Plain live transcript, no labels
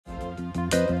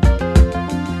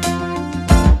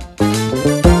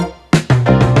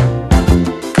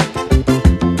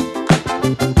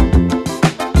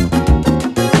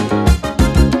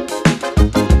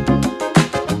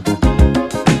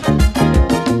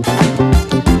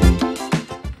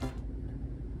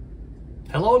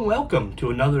welcome to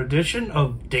another edition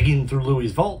of Digging Through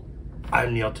Louie's Vault.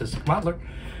 I'm the Autistic Modeler.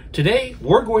 Today,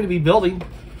 we're going to be building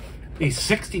a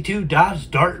 62 Dodge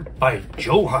Dart by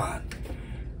JoHan.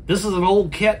 This is an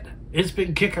old kit. It's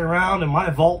been kicking around in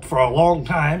my vault for a long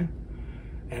time.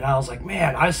 And I was like,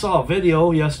 man, I saw a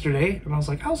video yesterday, and I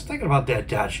was thinking about that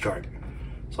Dodge Dart.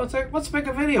 So I was like, let's make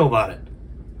a video about it.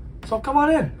 So come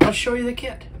on in, I'll show you the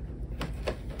kit.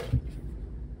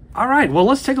 All right, well,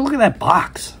 let's take a look at that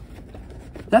box.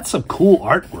 That's some cool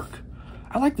artwork.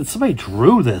 I like that somebody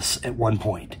drew this at one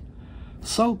point.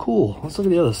 So cool. Let's look at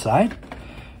the other side.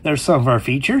 There's some of our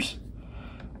features.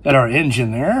 Got our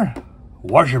engine there.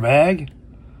 Washer bag.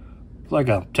 It's like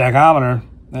a tachometer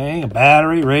thing. A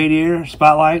battery, radiator,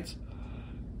 spotlights,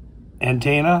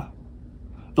 antenna.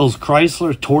 Those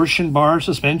Chrysler torsion bar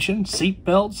suspension, seat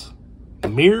belts, a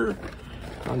mirror.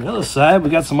 On the other side, we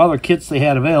got some other kits they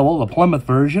had available. The Plymouth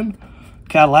version,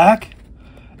 Cadillac.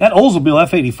 That Oldsmobile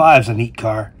F85 is a neat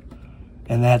car.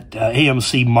 And that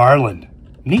AMC Marlin.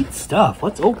 Neat stuff.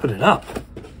 Let's open it up.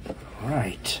 All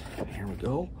right, here we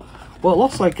go. Well, it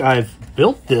looks like I've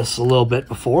built this a little bit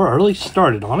before, or at least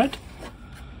started on it.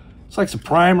 It's like some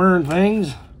primer and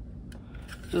things.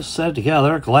 Just set it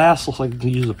together. Glass looks like you can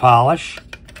use a polish.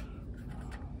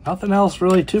 Nothing else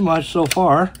really too much so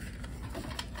far.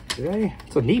 Okay,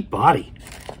 it's a neat body.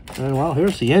 And well,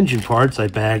 here's the engine parts I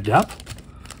bagged up.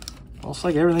 Looks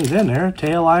like everything's in there.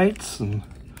 Taillights. And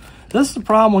this is the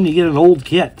problem when you get an old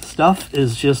kit. Stuff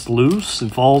is just loose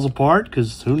and falls apart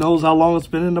because who knows how long it's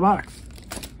been in the box.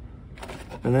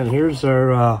 And then here's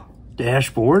our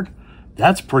dashboard.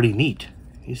 That's pretty neat.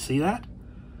 You see that?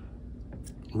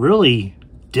 Really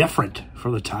different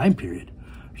for the time period.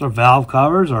 There's our valve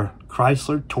covers, our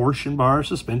Chrysler torsion bar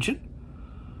suspension.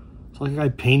 It's like I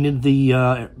painted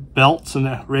the belts and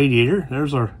that radiator.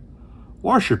 There's our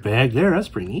washer bag there. That's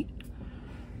pretty neat.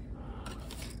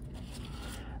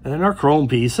 And then our chrome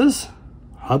pieces,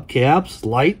 hubcaps,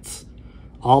 lights,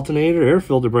 alternator, air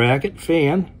filter bracket,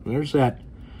 fan. There's that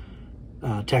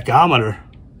tachometer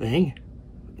thing.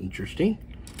 Interesting.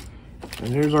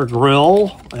 And there's our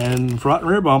grill and front and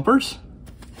rear bumpers.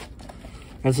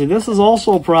 And see, this is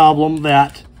also a problem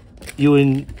that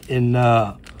you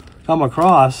come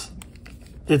across.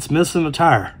 It's missing a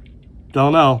tire.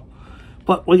 Don't know.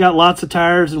 But we got lots of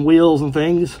tires and wheels and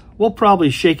things. We'll probably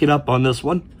shake it up on this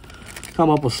one. Come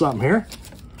up with something here.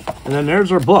 And then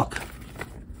there's our book.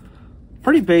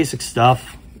 Pretty basic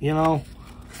stuff, you know.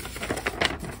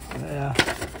 Yeah.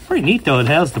 Pretty neat though, it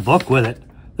has the book with it.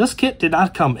 This kit did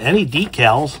not come any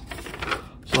decals.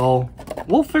 So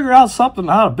we'll figure out something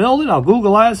how to build it. I'll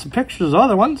Googleize some pictures of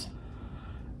other ones.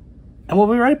 And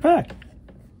we'll be right back.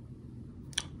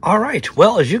 All right,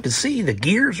 well, as you can see, the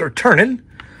gears are turning.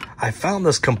 I found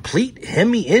this complete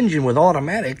Hemi engine with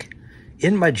automatic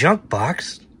in my junk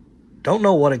box. Don't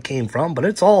know what it came from, but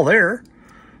it's all there.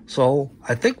 So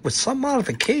I think with some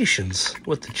modifications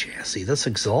with the chassis, this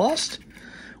exhaust,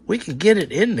 we can get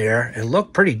it in there and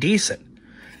look pretty decent.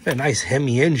 A nice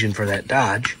Hemi engine for that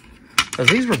Dodge. Because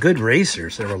these were good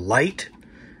racers. They were light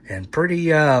and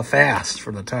pretty fast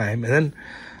for the time. And then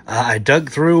I dug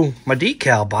through my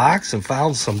decal box and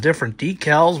found some different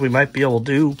decals we might be able to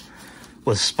do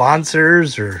with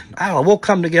sponsors, or I don't know, we'll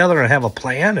come together and have a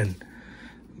plan and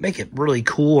make it really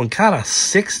cool and kind of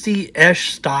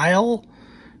 60-ish style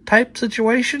type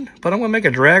situation. But I'm going to make a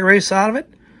drag race out of it.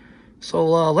 So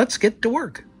let's get to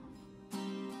work.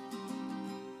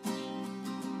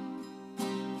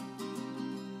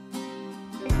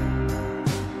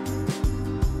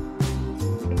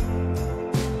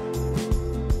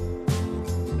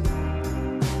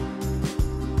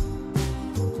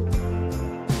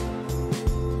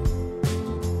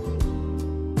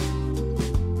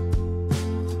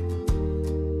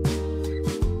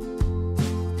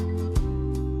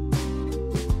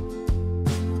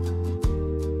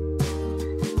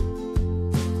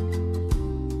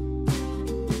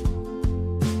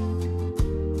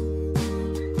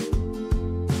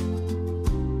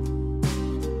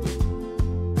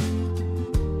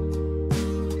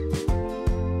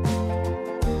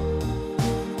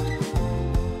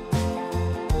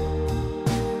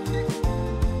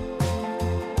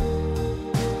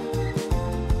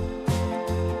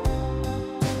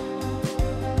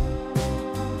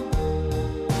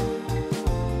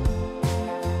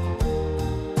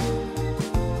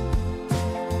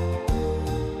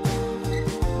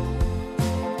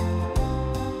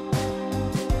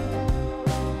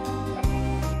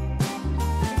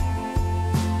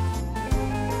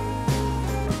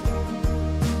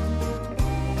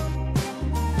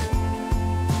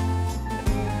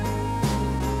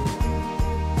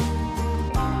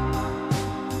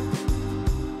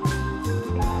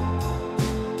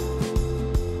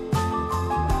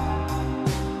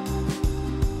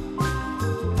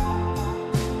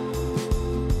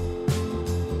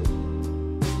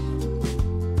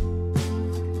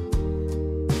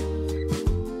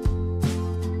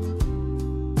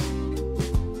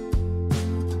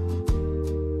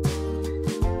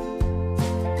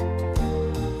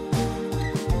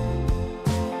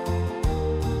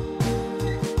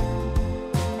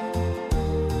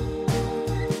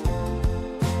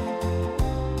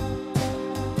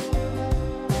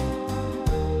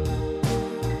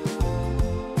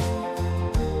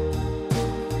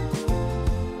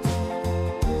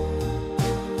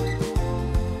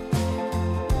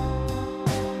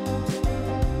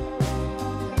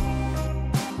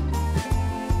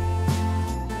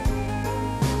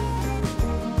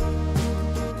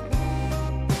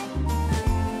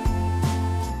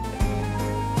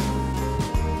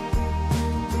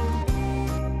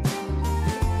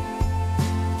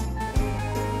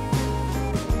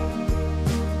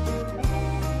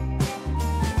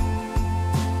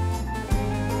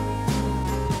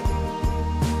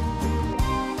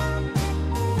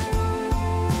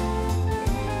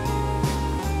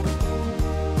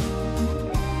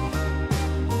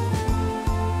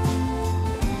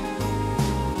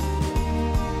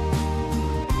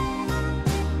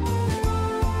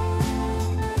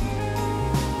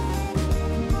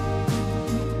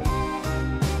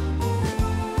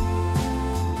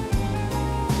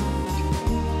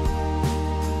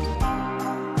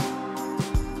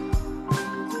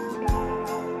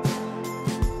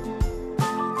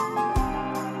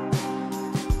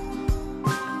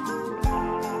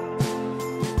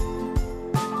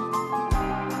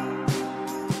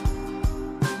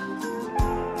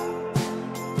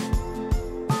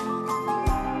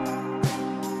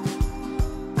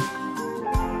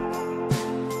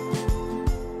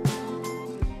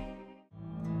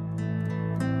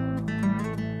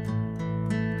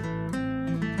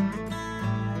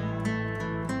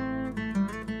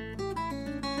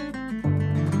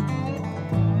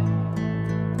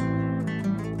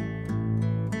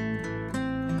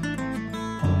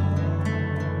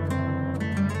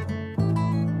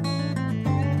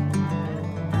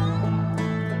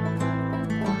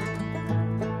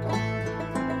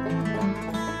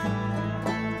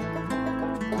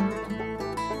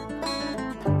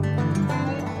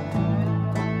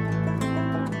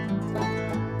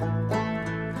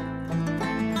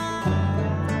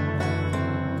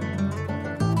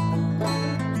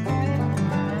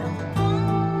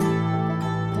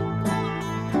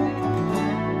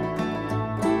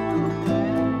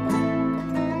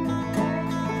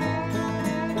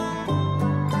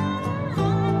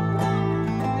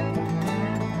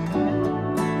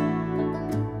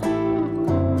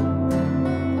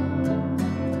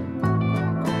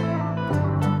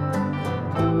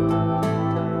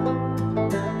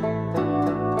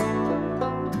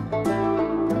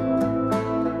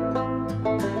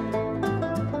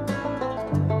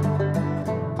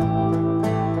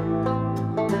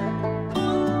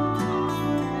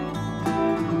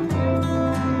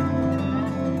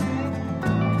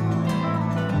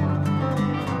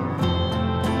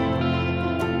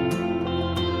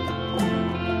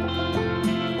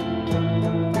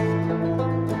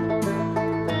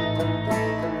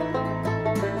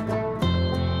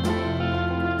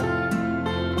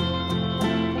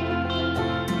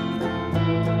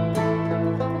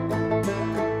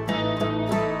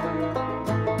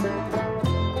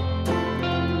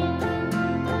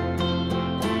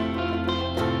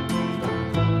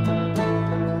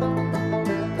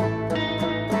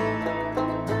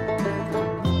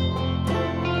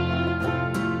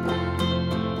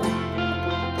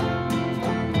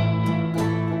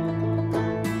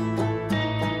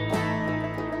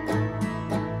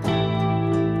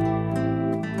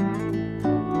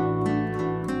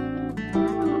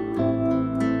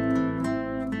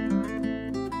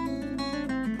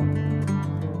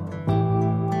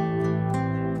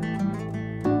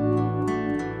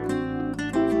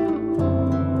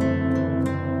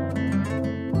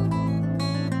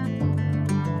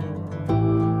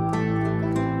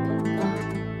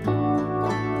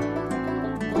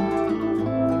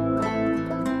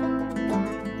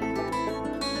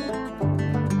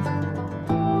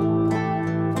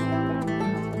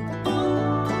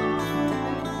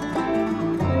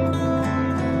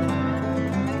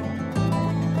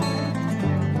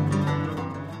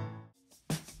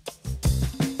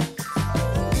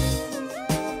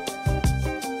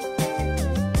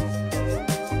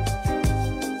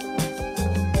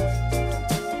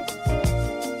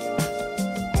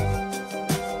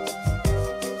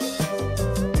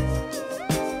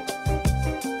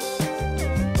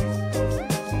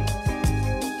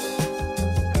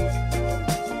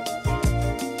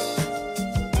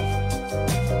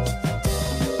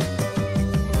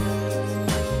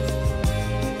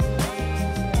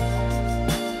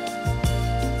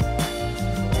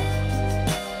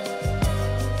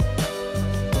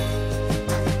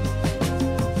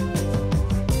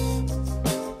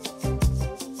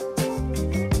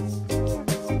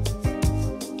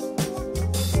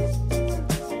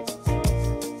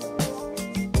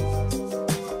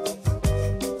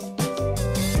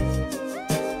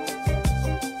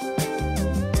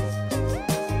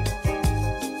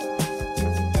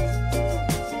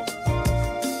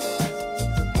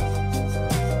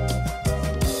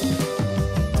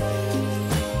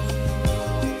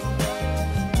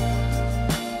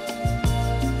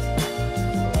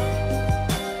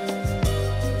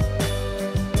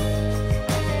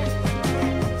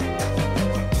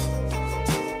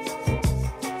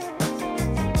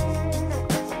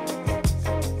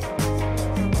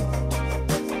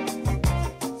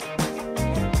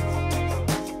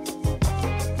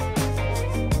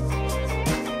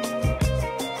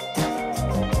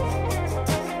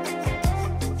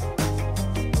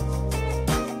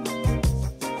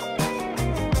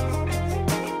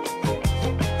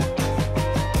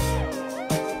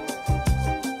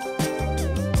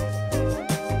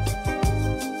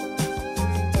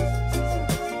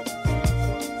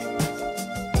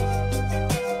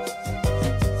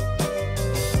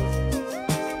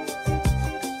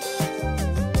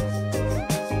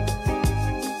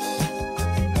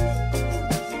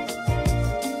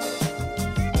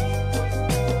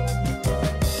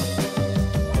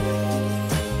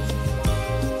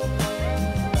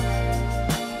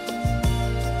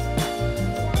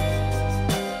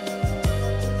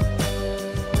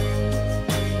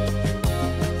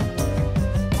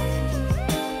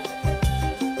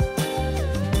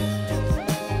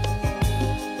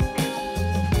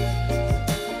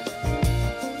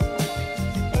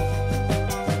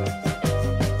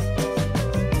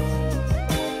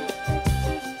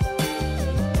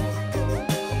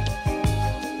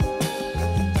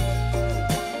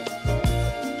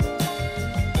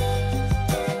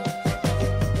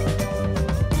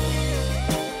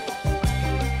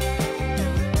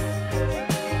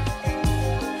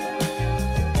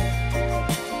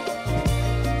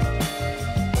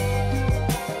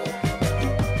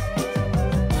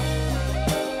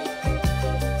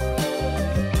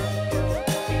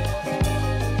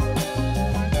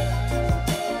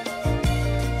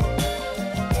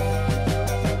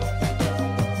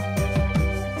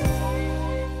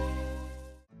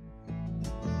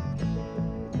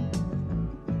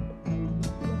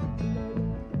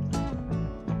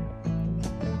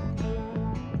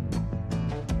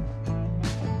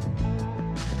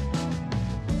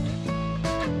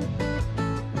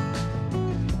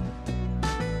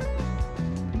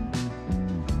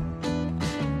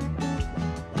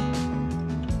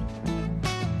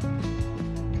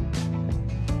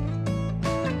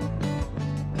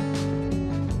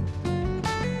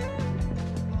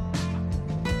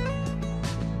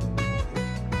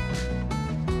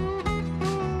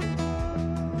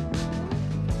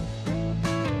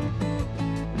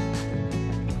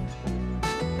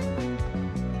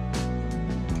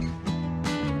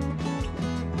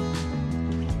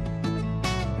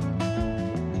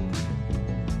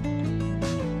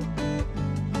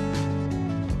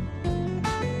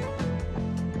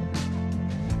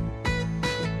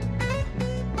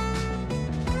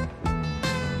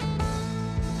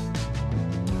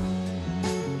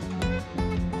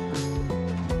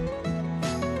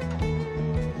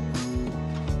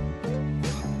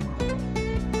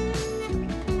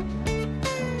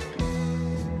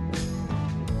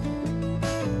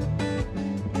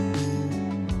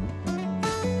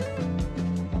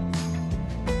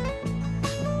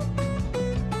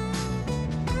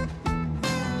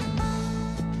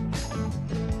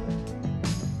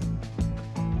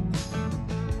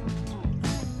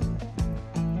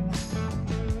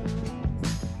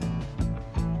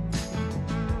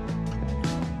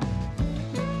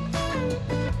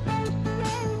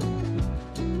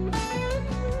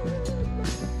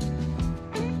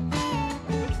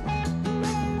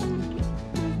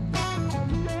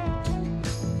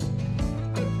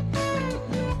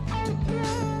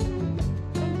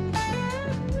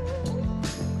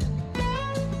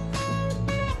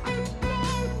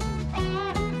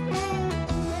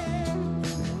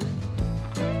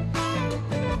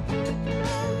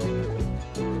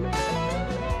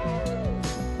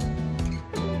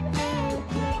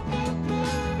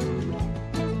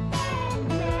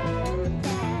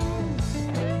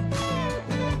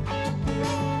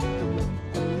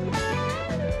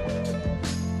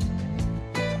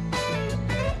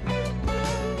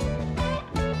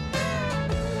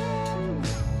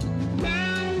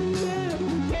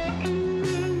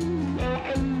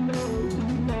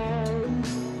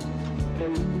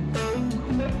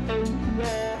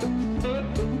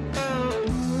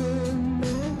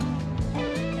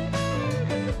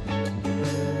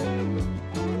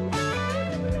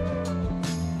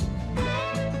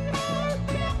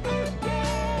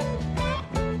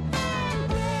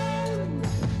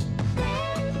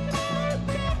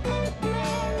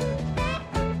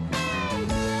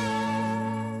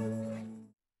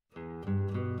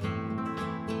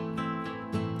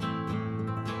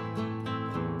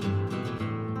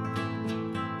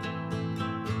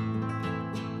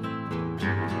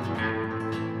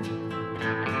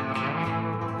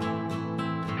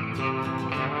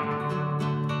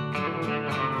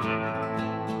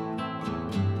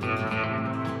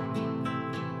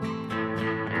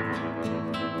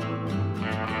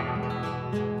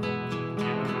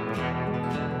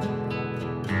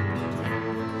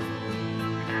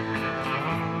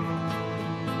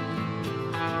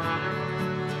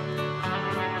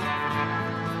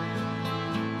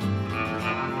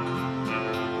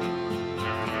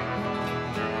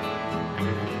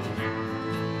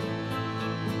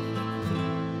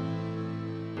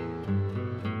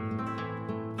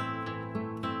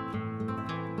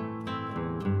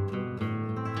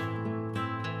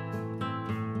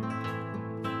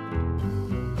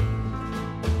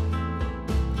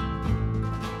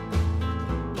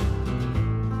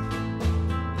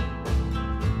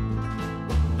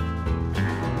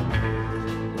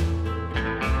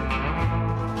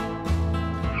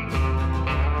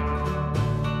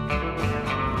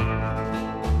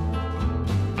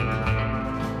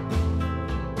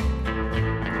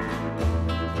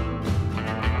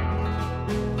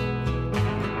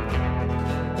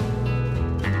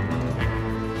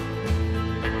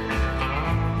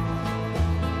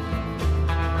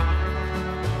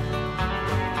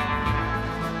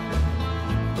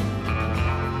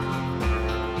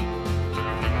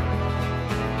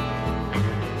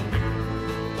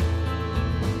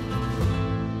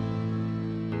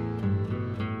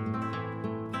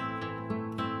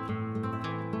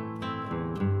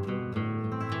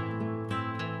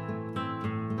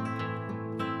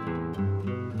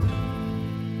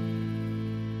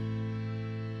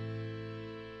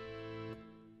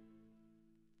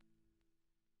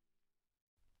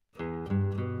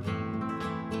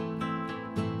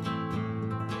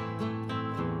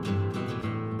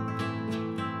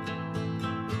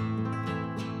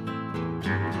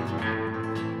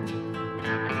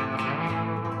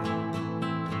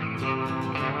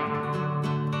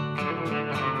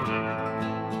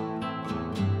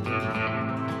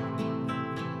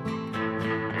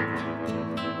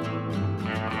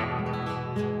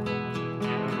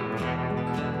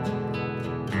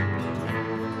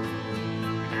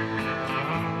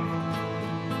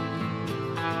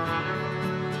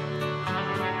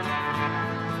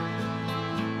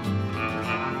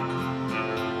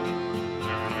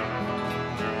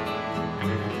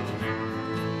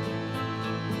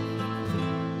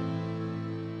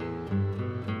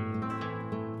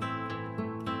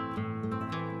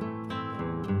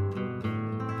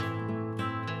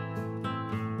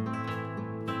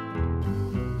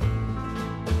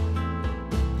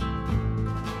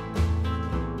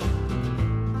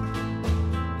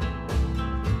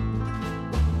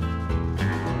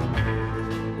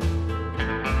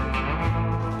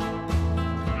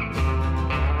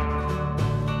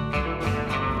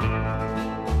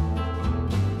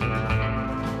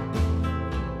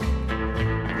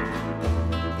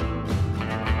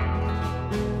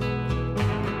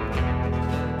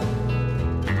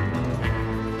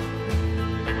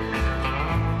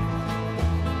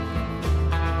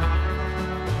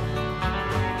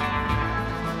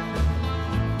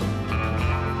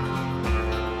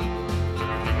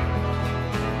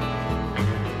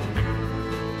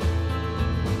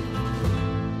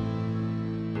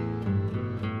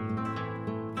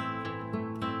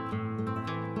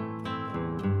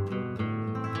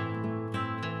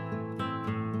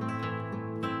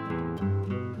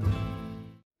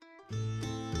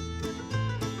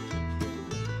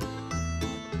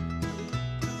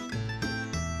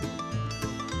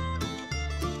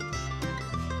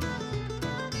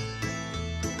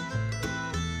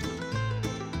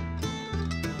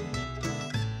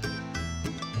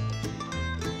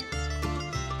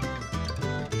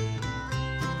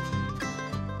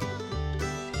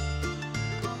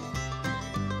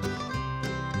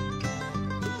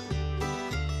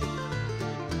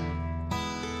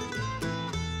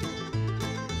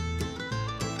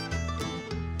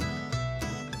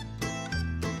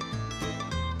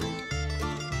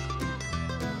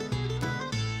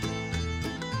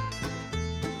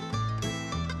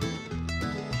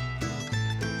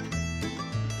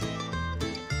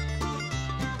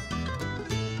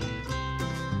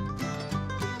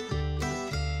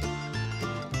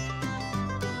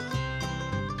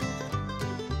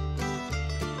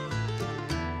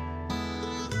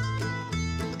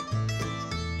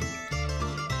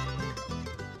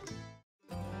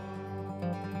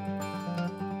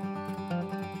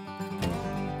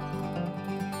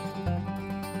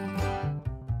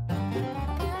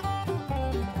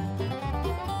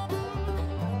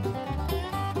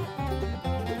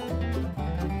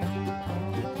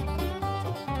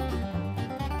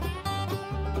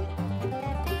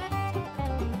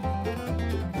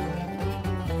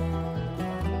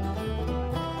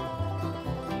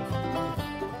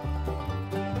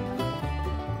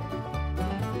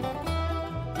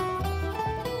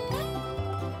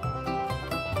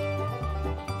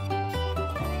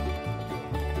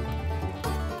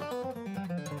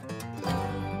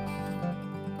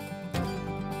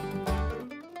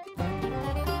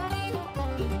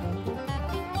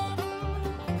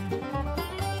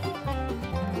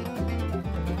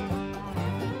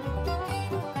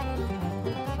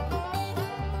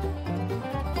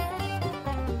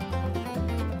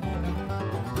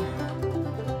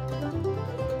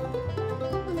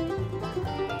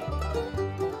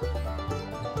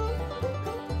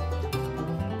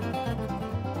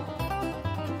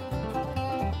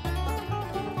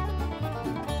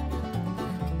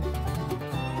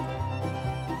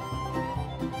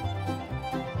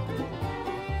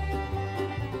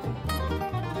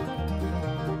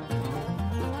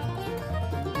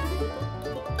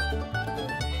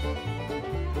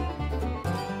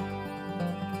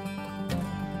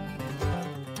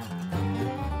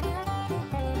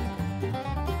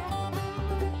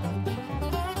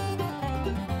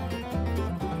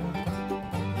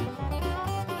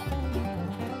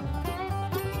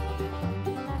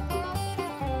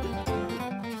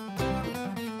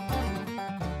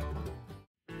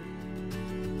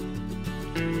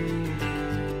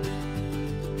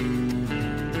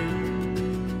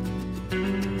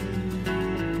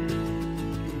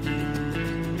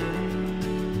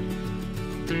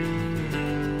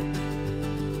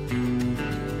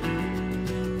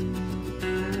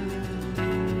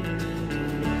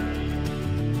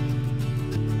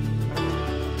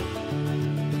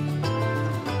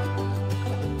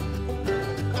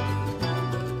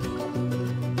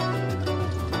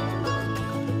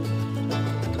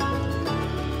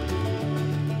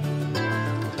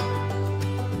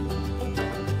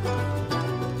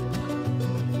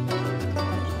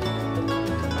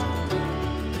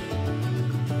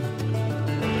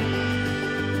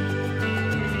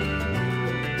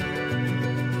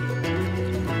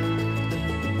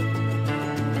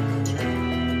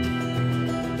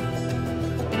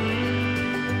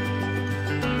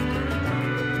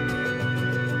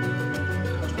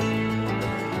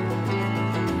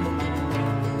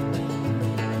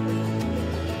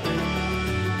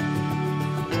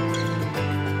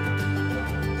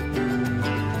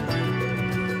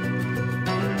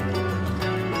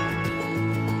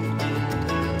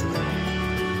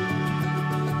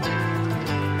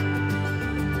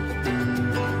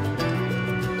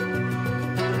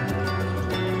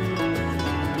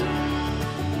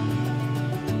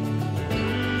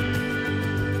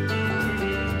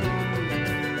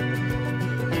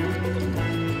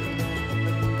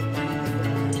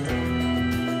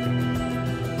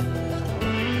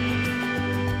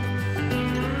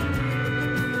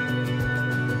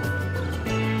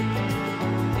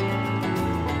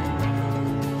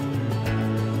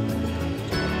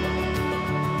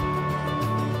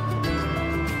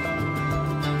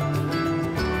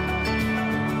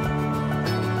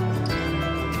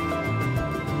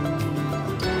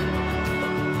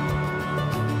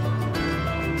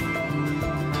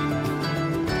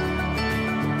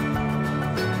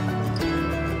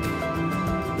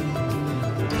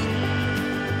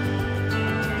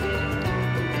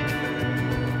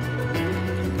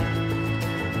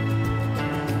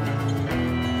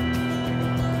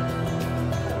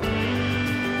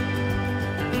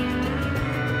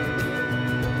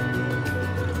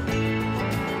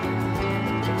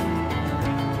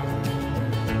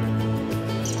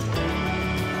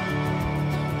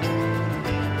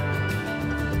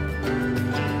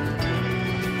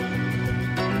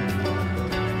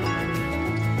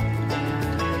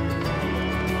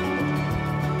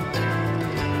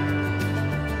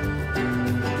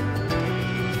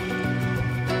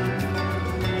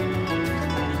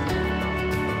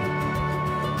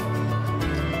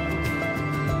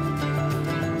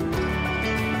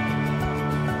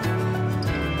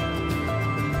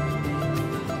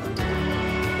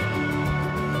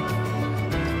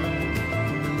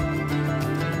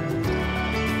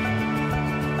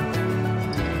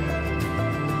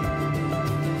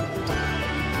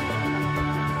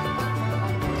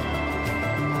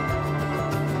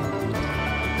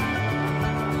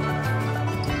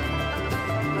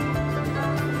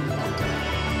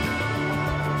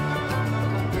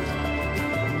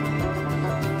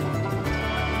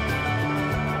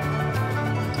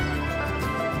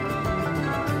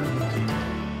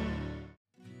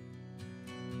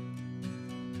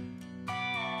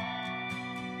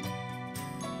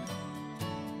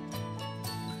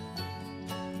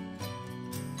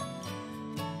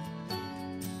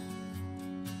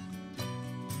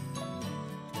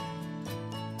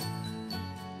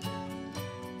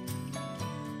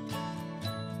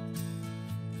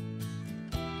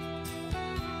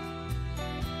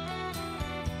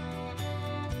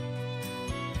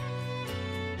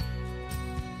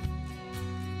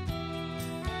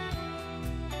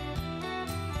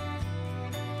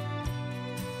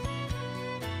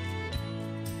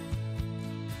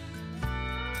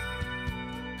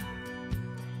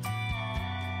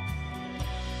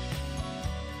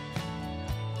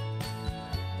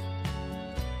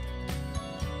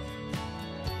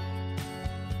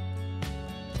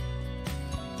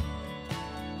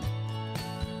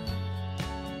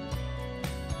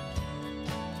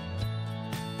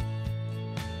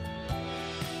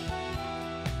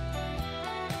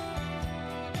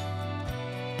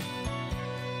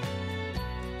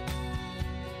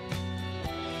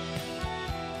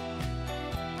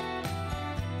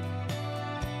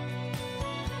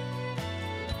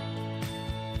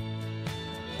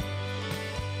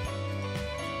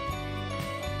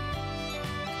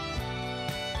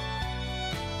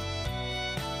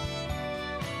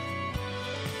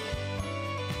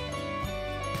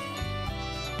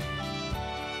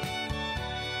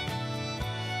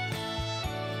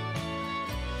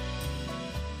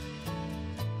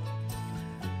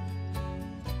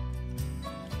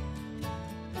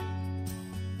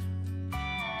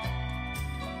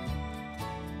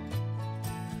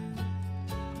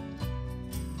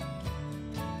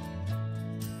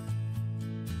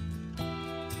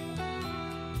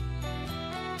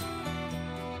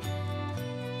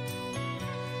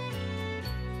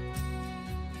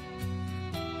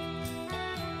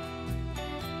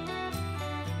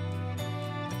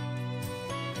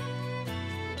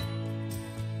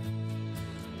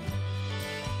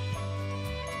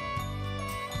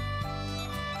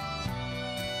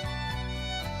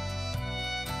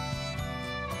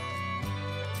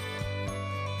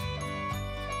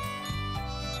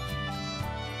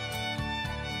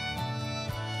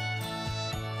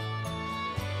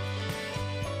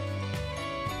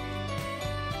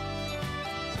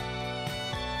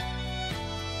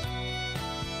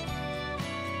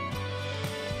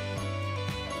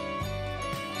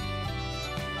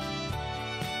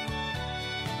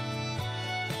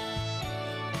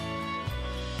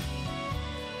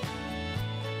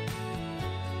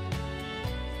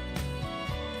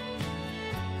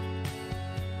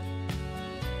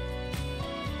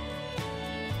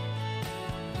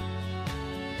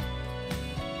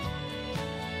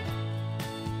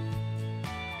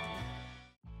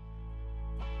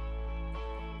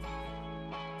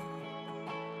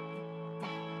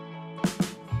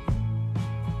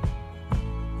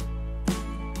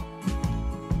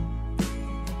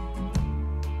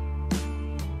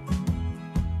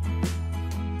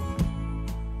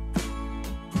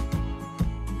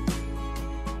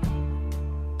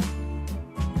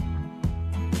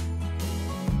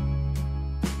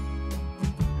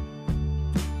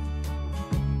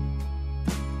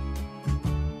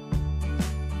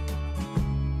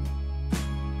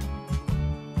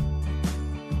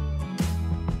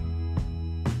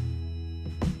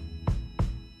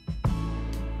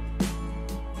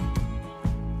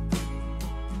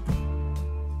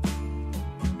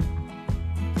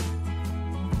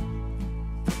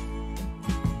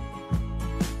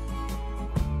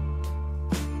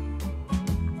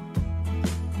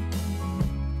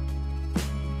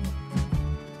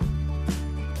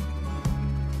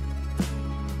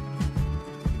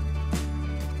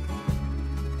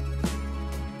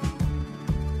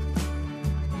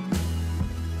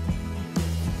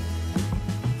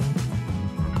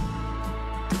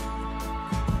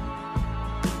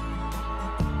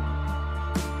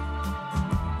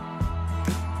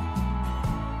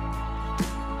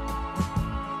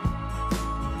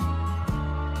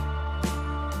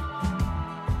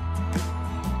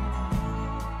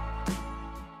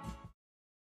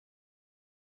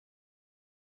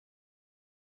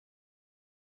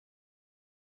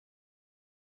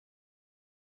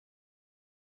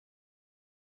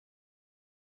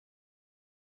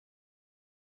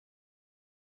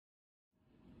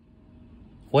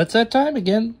 What's that time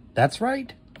again? That's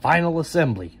right, final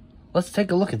assembly. Let's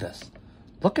take a look at this.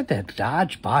 Look at that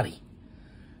Dodge body.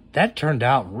 That turned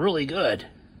out really good.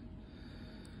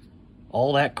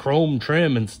 All that chrome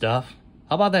trim and stuff.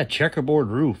 How about that checkerboard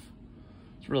roof?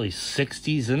 It's really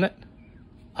 60s, isn't it?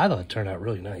 I thought it turned out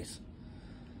really nice.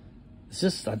 It's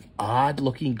just an odd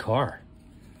looking car.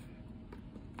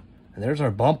 And there's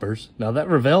our bumpers. Now that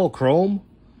Revell chrome,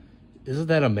 isn't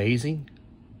that amazing?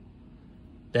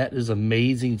 That is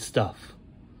amazing stuff.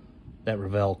 That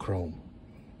Revell chrome.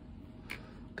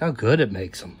 Look how good it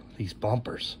makes them, these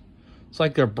bumpers. It's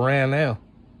like they're brand new.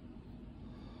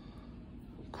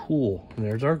 Cool. And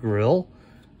there's our grill,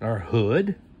 our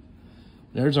hood.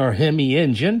 There's our Hemi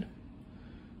engine.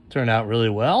 Turned out really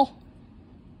well.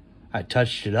 I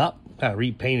touched it up, kind of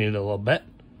repainted it a little bit.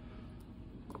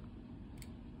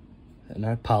 And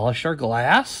I polished our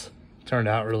glass. Turned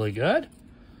out really good.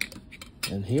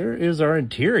 And here is our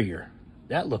interior.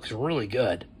 That looks really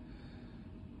good.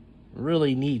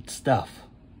 Really neat stuff.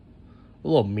 A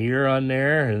little mirror on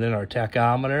there, and then our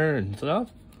tachometer and stuff.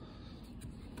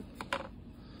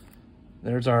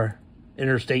 There's our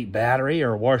interstate battery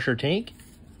or washer tank.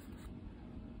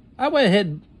 I went ahead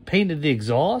and painted the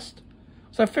exhaust,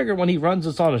 so I figured when he runs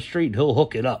this on the street, he'll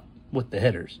hook it up with the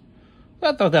headers.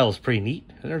 I thought that was pretty neat.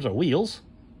 And there's our wheels.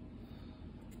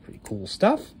 Pretty cool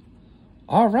stuff.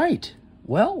 All right.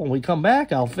 Well, when we come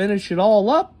back, I'll finish it all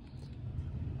up.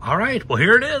 All right. Well,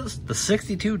 here it is. The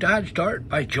 62 Dodge Dart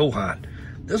by JoHan.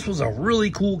 This was a really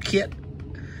cool kit.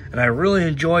 And I really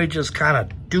enjoyed just kind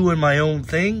of doing my own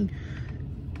thing.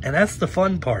 And that's the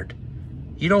fun part.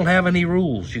 You don't have any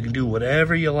rules. You can do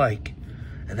whatever you like.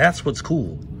 And that's what's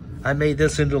cool. I made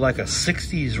this into like a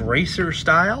 60s racer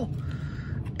style.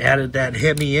 Added that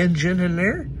Hemi engine in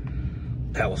there.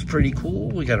 That was pretty cool.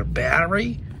 We got a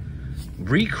battery.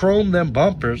 Re-chromed them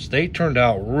bumpers. They turned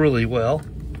out really well.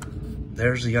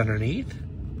 There's the underneath.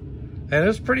 And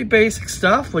it's pretty basic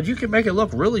stuff, but you can make it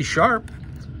look really sharp.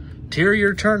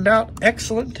 Interior turned out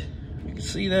excellent. You can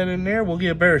see that in there. We'll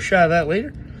get a better shot of that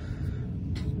later.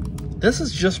 This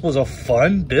was a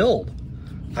fun build.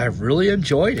 I really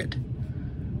enjoyed it.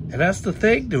 And that's the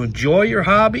thing, to enjoy your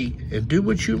hobby and do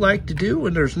what you like to do,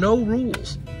 and there's no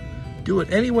rules. Do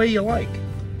it any way you like.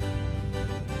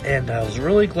 And I was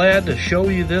really glad to show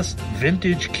you this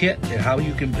vintage kit and how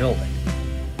you can build it.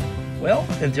 Well,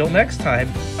 until next time,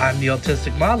 I'm the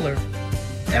Autistic Modeler.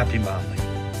 Happy modeling.